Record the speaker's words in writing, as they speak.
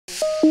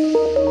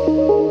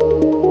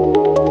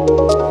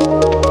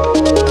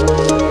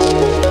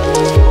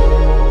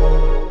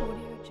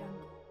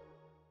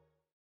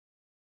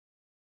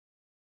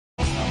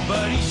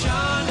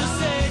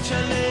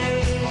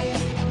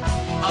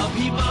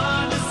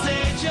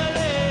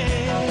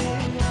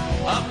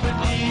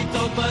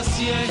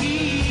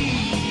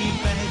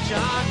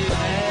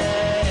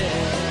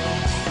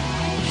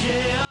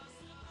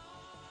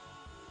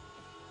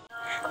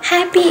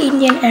Happy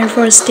Indian Air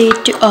Force Day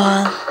to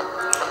all.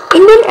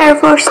 Indian Air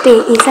Force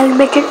Day is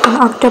celebrated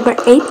on October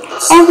 8th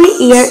every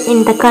year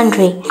in the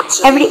country.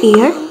 Every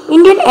year,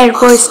 Indian Air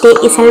Force Day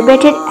is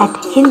celebrated at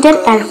Hindon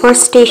Air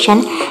Force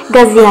Station,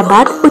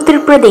 Ghaziabad,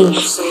 Uttar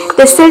Pradesh.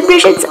 The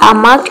celebrations are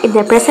marked in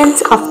the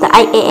presence of the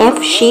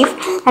IAF chief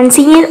and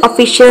senior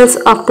officials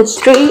of the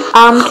three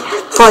armed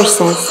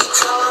forces.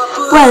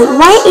 Well,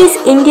 why is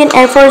Indian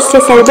Air Force Day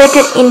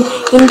celebrated in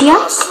India?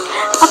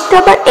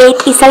 October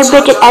 8th is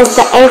celebrated as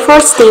the Air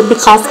Force Day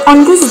because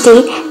on this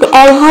day, the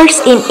Air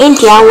Force in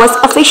India was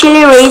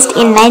officially raised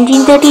in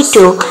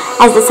 1932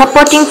 as the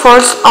supporting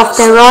force of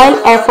the Royal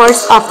Air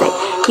Force of the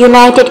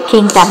United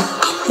Kingdom.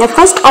 The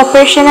first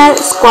operational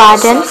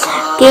squadron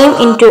came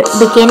into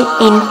being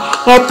in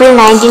April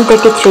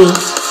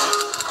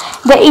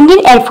 1933. The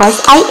Indian Air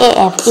Force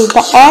IAF is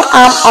the air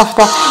arm of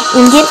the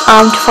Indian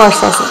Armed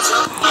Forces.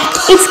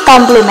 Its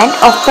complement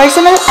of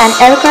personnel and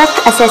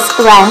aircraft assets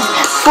ranks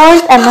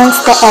fourth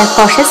amongst the air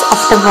forces of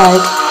the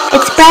world.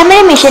 Its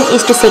primary mission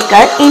is to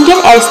secure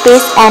Indian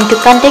airspace and to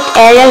conduct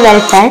aerial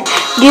welfare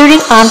during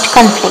armed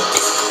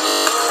conflict.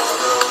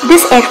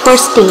 This Air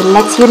Force Day,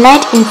 let's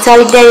unite in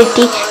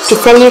solidarity to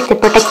salute the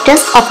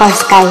protectors of our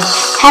skies.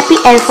 Happy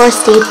Air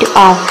Force Day to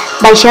all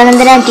by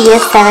Shanandana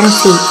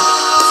DS7C.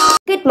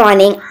 Good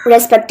morning,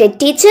 respected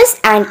teachers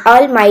and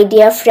all my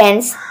dear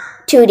friends.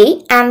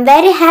 Today, I am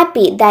very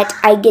happy that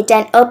I get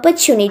an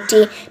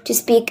opportunity to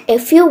speak a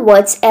few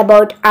words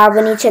about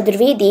Avani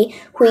Chaturvedi,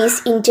 who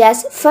is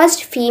India's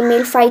first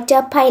female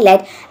fighter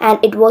pilot, and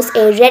it was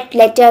a red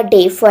letter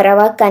day for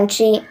our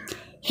country.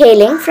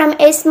 Hailing from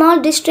a small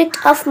district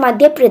of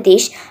Madhya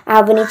Pradesh,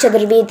 Avani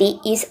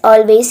Chaturvedi is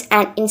always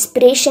an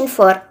inspiration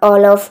for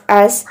all of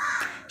us.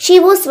 She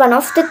was one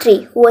of the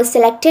three who was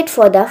selected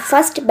for the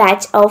first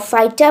batch of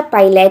fighter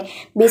pilot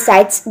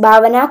besides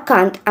Bhavana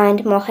Kant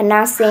and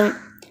Mohana Singh.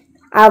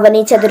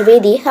 Avani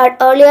Chaturvedi had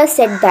earlier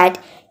said that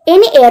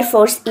any air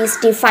force is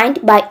defined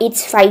by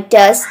its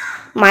fighters.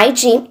 My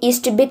dream is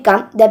to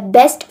become the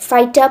best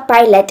fighter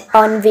pilot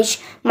on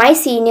which my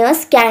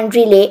seniors can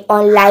rely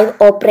on live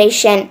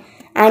operation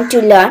and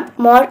to learn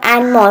more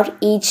and more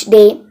each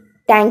day.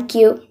 Thank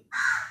you.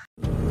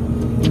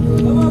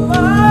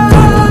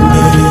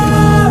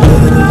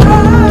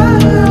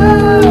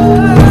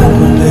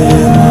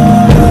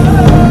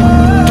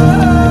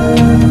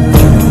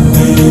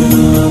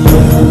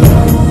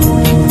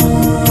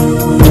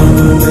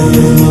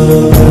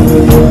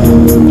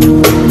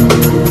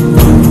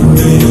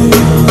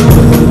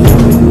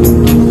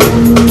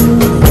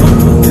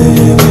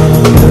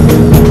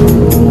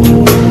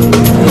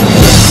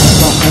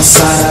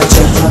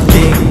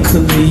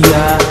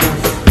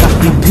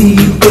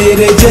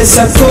 तेरे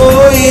जैसा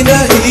कोई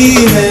नहीं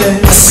है,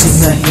 अस्सी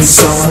नहीं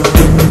 100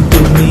 दिन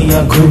दुनिया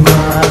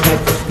घुमा है,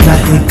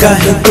 नहीं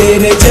कहे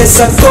तेरे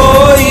जैसा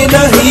कोई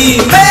नहीं,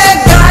 मैं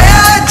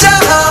गाया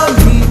जहां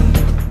भी.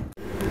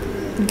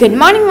 Good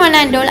morning one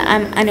and all, I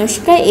am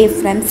Anushka A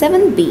from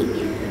 7B.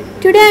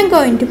 Today I am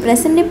going to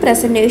present a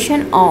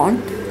presentation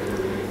on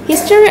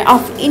History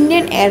of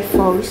Indian Air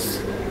Force.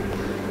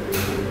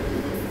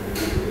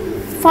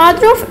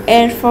 Father of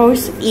Air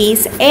Force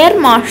is Air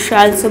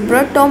Marshal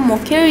Subrata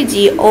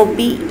Mukherjee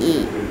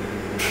OBE,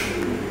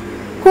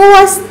 who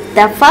was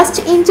the first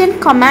Indian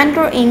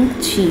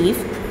Commander-in-Chief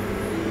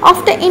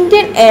of the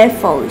Indian Air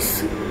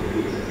Force.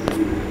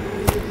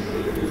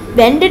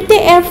 When did the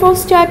Air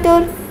Force start?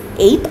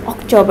 8th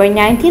October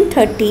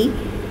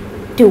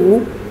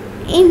 1932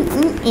 in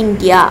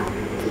India.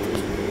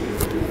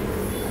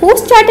 Who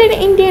started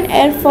Indian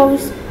Air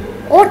Force?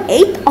 On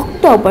 8th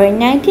October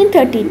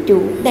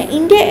 1932, the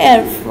Indian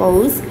Air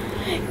Force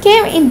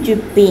came into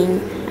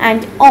being,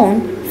 and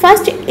on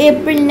 1st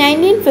April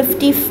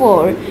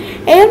 1954,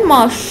 Air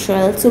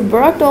Marshal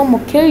Subrata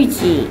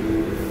Mukherjee,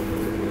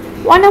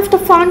 one of the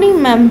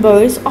founding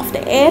members of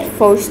the Air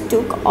Force,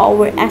 took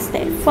over as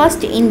the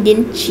first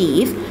Indian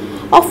Chief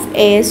of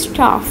Air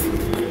Staff.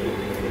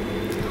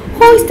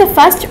 Who is the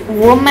first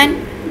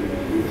woman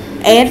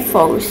Air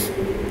Force?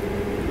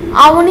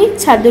 Avani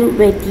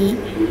Chaturvedi.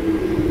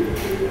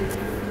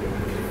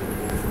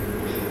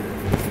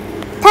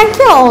 Thank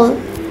you all.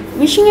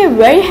 Wishing a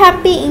very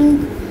happy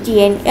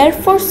Indian Air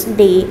Force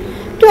Day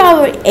to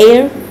our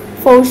Air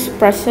Force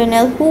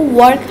personnel who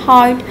work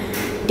hard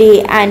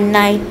day and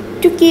night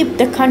to keep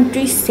the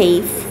country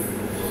safe.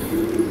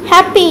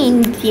 Happy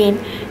Indian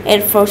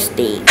Air Force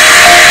Day.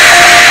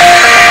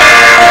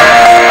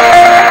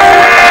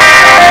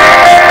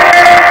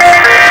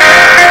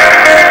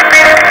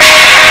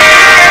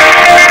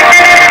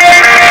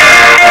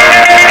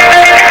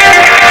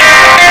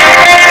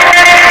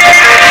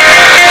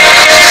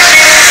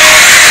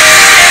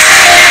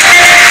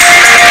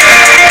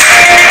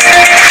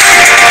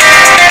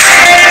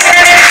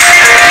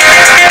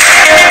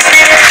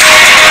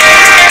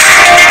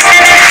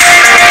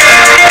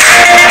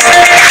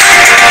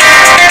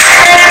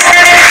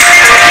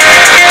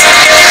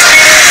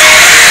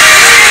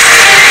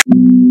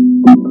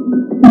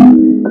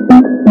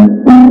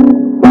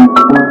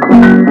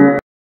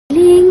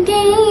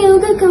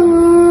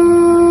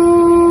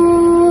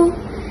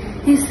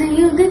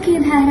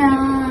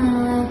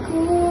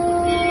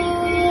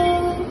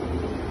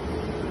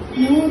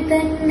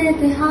 बुलंद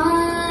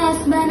इतिहास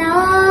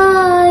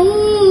बनाएंगे।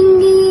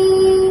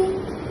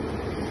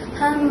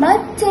 हम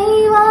बच्चे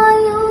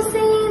वायु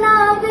सेना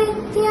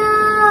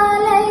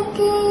विद्यालय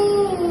के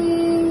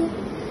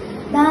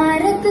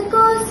भारत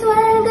को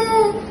स्वर्ग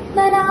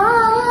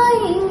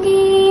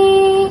बनाएंगे।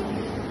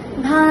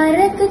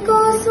 भारत को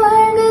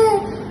स्वर्ग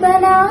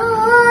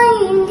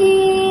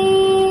बनाएंगे।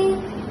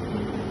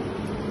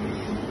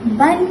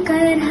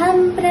 बनकर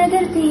हम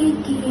प्रगति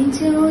की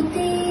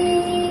ज्योति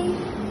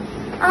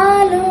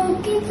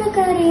आलोकित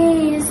करें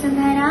इस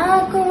धरा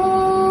को।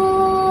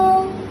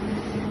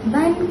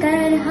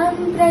 बनकर हम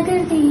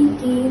प्रगति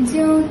की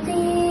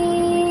ज्योति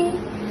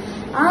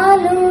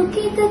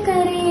आलोकित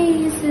करें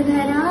इस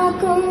धरा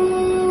को।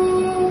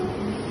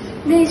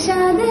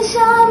 दिशा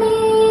दिशा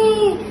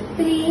में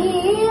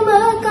प्रेम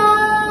का,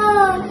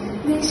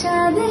 दिशा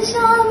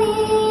दिशा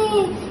में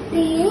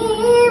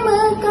प्रेम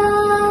का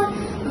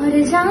और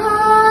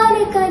जान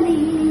का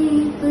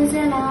दीप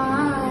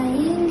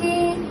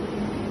जलाएंगे।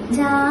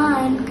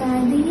 जान का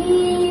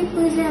दीप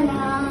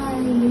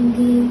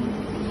जलाएंगे।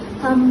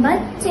 हम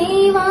बच्चे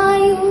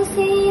वायु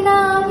सेना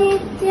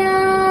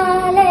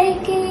विद्यालय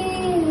के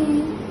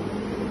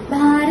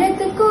भारत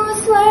को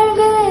स्वर्ग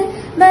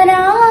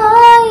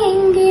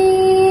बनाएंगे।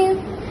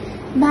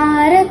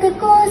 भारत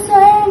को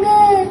स्वर्ग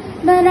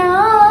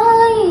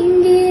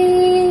बनाएंगे।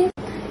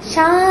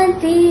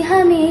 शांति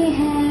हमें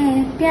है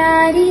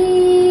प्यारी,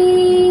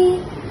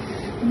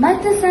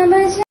 मत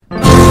समझ।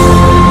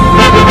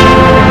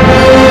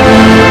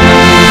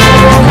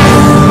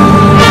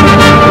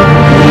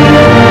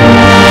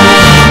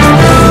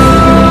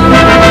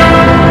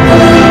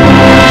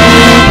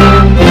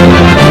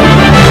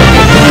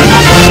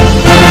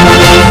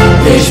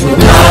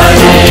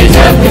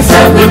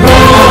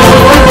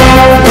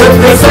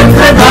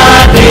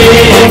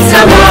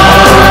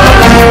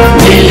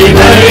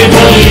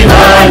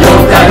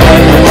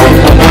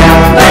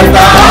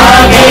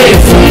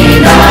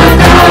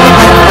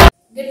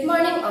 Good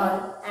morning all,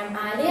 I'm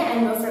Alia and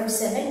we're from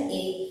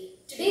 7A.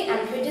 Today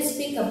I'm here to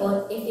speak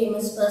about a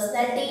famous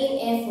personality in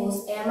Air Force,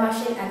 Air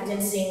Marshal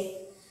Arjun Singh.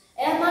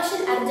 Air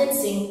Marshal Arjun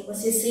Singh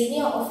was a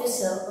senior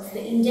officer of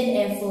the Indian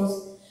Air Force.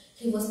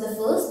 He was the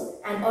first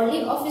and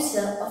only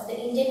officer of the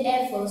Indian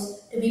Air Force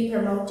to be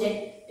promoted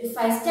to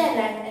 5-star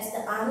rank as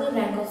the Army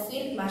rank of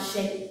Field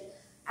Marshal.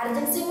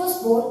 Arjun Singh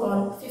was born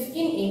on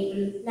 15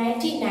 April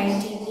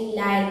 1919 in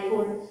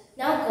Lalpur,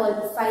 now called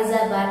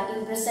Faizabad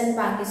in present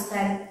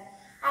Pakistan.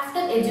 After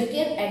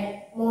educated at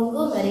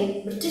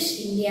Montgomery, British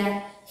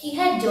India, he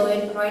had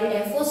joined Royal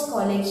Air Force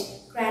College,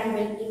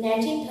 Cranwell in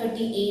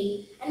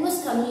 1938 and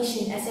was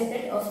commissioned as a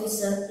cadet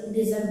officer in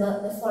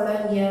December the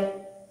following year.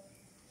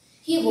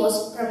 He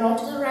was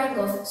promoted to the rank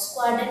of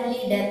Squadron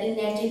Leader in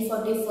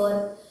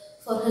 1944.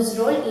 For his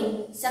role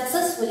in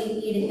successfully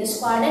leading a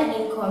squadron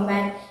in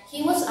combat,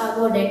 he was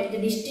awarded the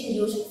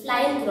Distinguished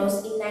Flying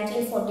Cross in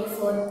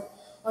 1944.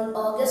 On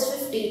August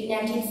 15,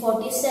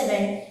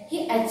 1947,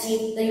 he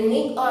achieved the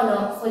unique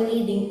honor for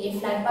leading a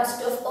flight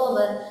past of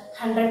over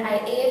 100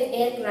 IAF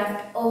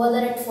aircraft over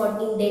the Red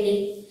Fort in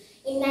Delhi.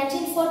 In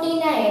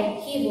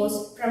 1949, he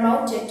was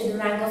promoted to the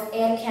rank of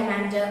Air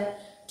Commander.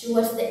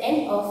 Towards the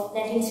end of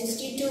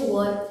 1962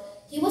 war,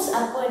 he was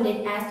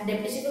appointed as the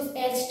Deputy Chief of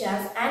Air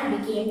Staff and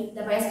became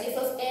the Vice Chief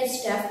of Air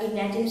Staff in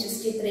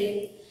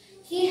 1963.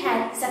 He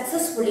had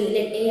successfully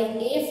led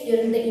AF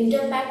during the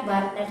Indo-Pak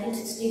War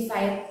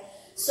 1965.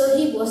 So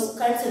he was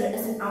considered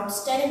as an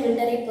outstanding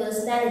military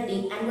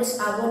personality and was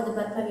awarded the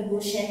Padma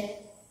Vibhushan.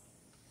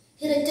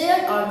 He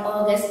retired on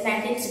August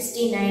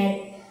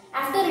 1969.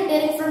 After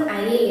retiring from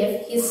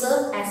IAF, he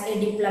served as a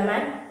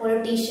diplomat,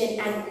 politician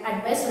and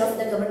advisor of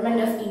the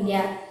Government of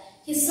India.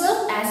 He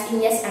served as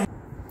India's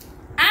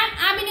I'm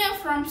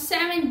Abhinav from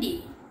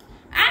 7D.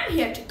 I'm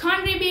here to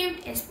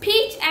contribute a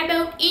speech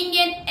about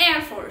Indian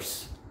Air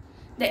Force.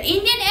 The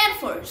Indian Air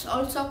Force,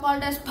 also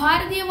called as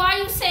Bharatiya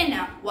Vayu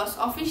Sena, was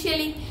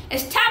officially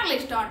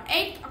established on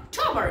 8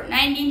 October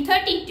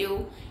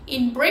 1932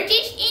 in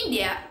British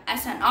India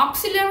as an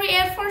auxiliary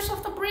air force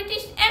of the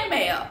British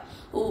Empire,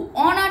 who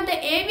honored the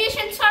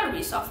aviation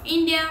service of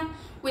India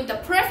with the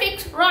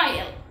prefix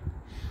Royal.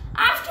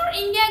 After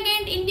India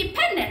gained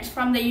independence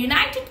from the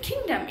United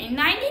Kingdom in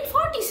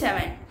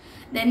 1947,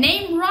 the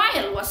name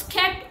Royal was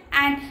kept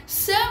and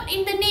served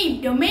in the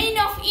name Domain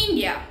of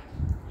India.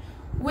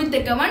 With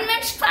the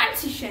government's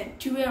transition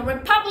to a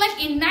republic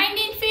in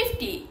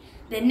 1950,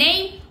 the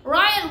name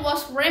Royal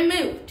was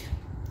removed.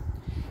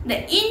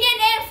 The Indian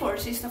Air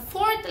Force is the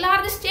 4th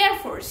largest air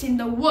force in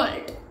the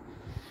world.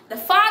 The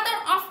father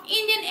of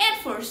Indian Air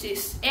Force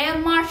is Air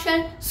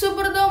Marshal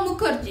Subrata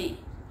Mukherjee.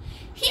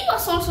 He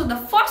was also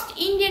the first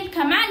Indian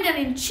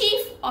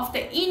Commander-in-Chief of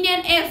the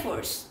Indian Air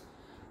Force.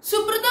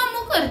 Subrata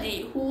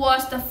Mukherjee, who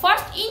was the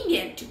first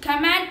Indian to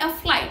command a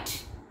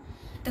flight.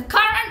 The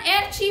current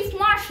Air Chief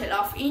Marshal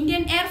of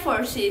Indian Air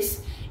Force is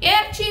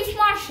Air Chief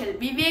Marshal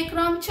Vivek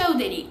Ram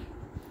Chaudhary.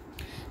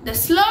 The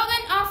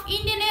slogan of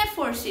Indian Air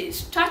Force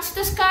is "Touch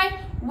the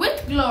Sky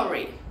with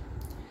Glory."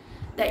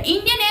 The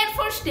Indian Air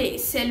Force Day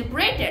is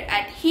celebrated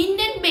at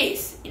Hindon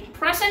Base in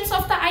presence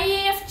of the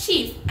IAF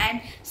Chief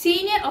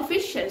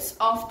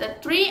of the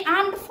three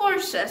armed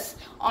forces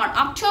on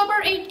October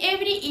 8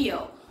 every year,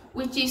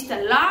 which is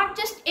the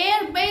largest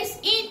air base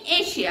in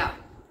Asia.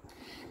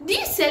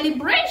 These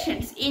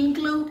celebrations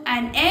include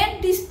an air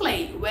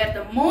display where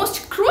the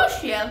most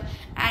crucial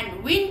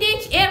and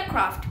vintage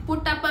aircraft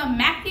put up a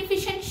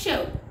magnificent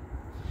show.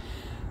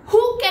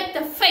 Who kept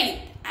the faith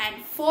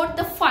and fought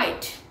the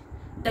fight?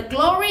 The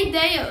glory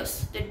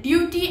theirs, the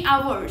duty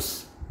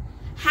ours.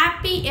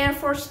 Happy Air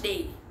Force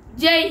Day.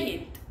 Jai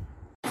Hind.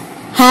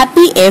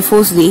 Happy Air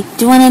Force Day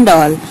to one and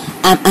all.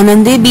 I'm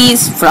Anande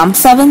B's from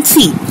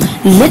 7C.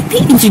 Let me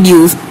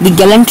introduce the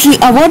Gallantry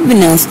Award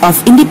winners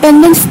of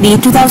Independence Day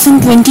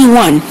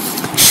 2021.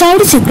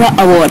 Shaurya Chakra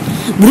Award.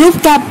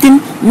 Group Captain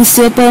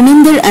Mr.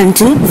 Parminder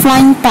Anchal,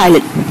 Flying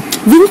Pilot.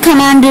 Wing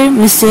Commander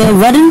Mr.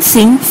 Varun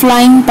Singh,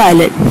 Flying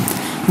Pilot.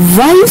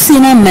 Vayu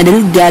Sena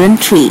Medal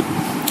Gallantry.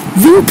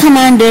 Wing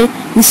Commander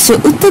Mr.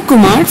 Uttar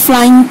Kumar,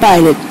 Flying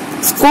Pilot.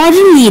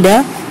 Squadron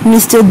Leader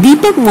Mr.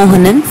 Deepak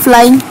Mohanan,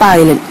 Flying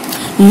Pilot.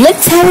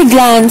 Let's have a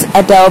glance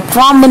at our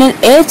prominent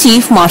Air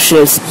Chief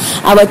Marshals.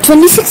 Our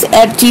 26th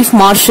Air Chief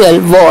Marshal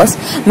was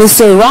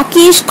Mr.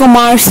 Rakesh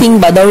Kumar Singh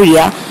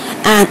Bhadauria,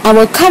 and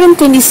our current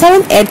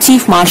 27th Air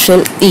Chief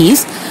Marshal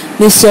is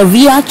Mr.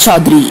 V.R.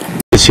 Chaudhary.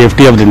 The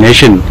safety of the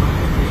nation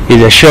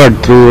is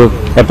assured through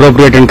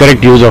appropriate and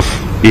correct use of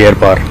the air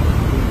power.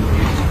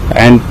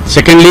 And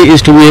secondly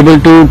is to be able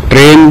to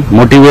train,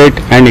 motivate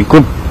and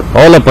equip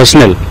all our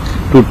personnel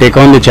to take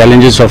on the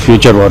challenges of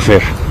future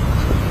warfare.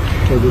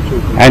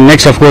 And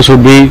next of course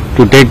would be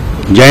to take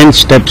giant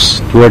steps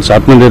towards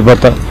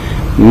Atmanirbharta,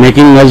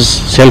 making us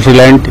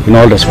self-reliant in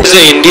all respects. Is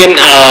the Indian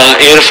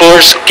Air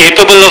Force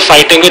capable of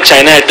fighting with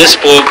China at this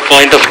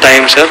point of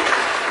time, sir?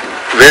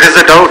 Where is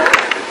the doubt?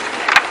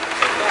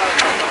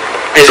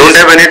 Don't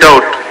have any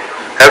doubt.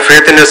 Have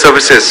faith in your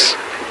services.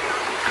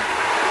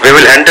 We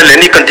will handle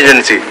any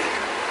contingency.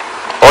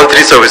 All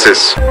three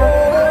services.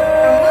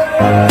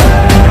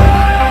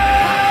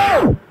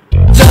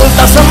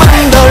 चलता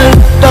समंदर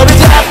तर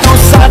जा तू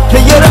साथ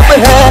ये रब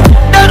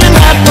है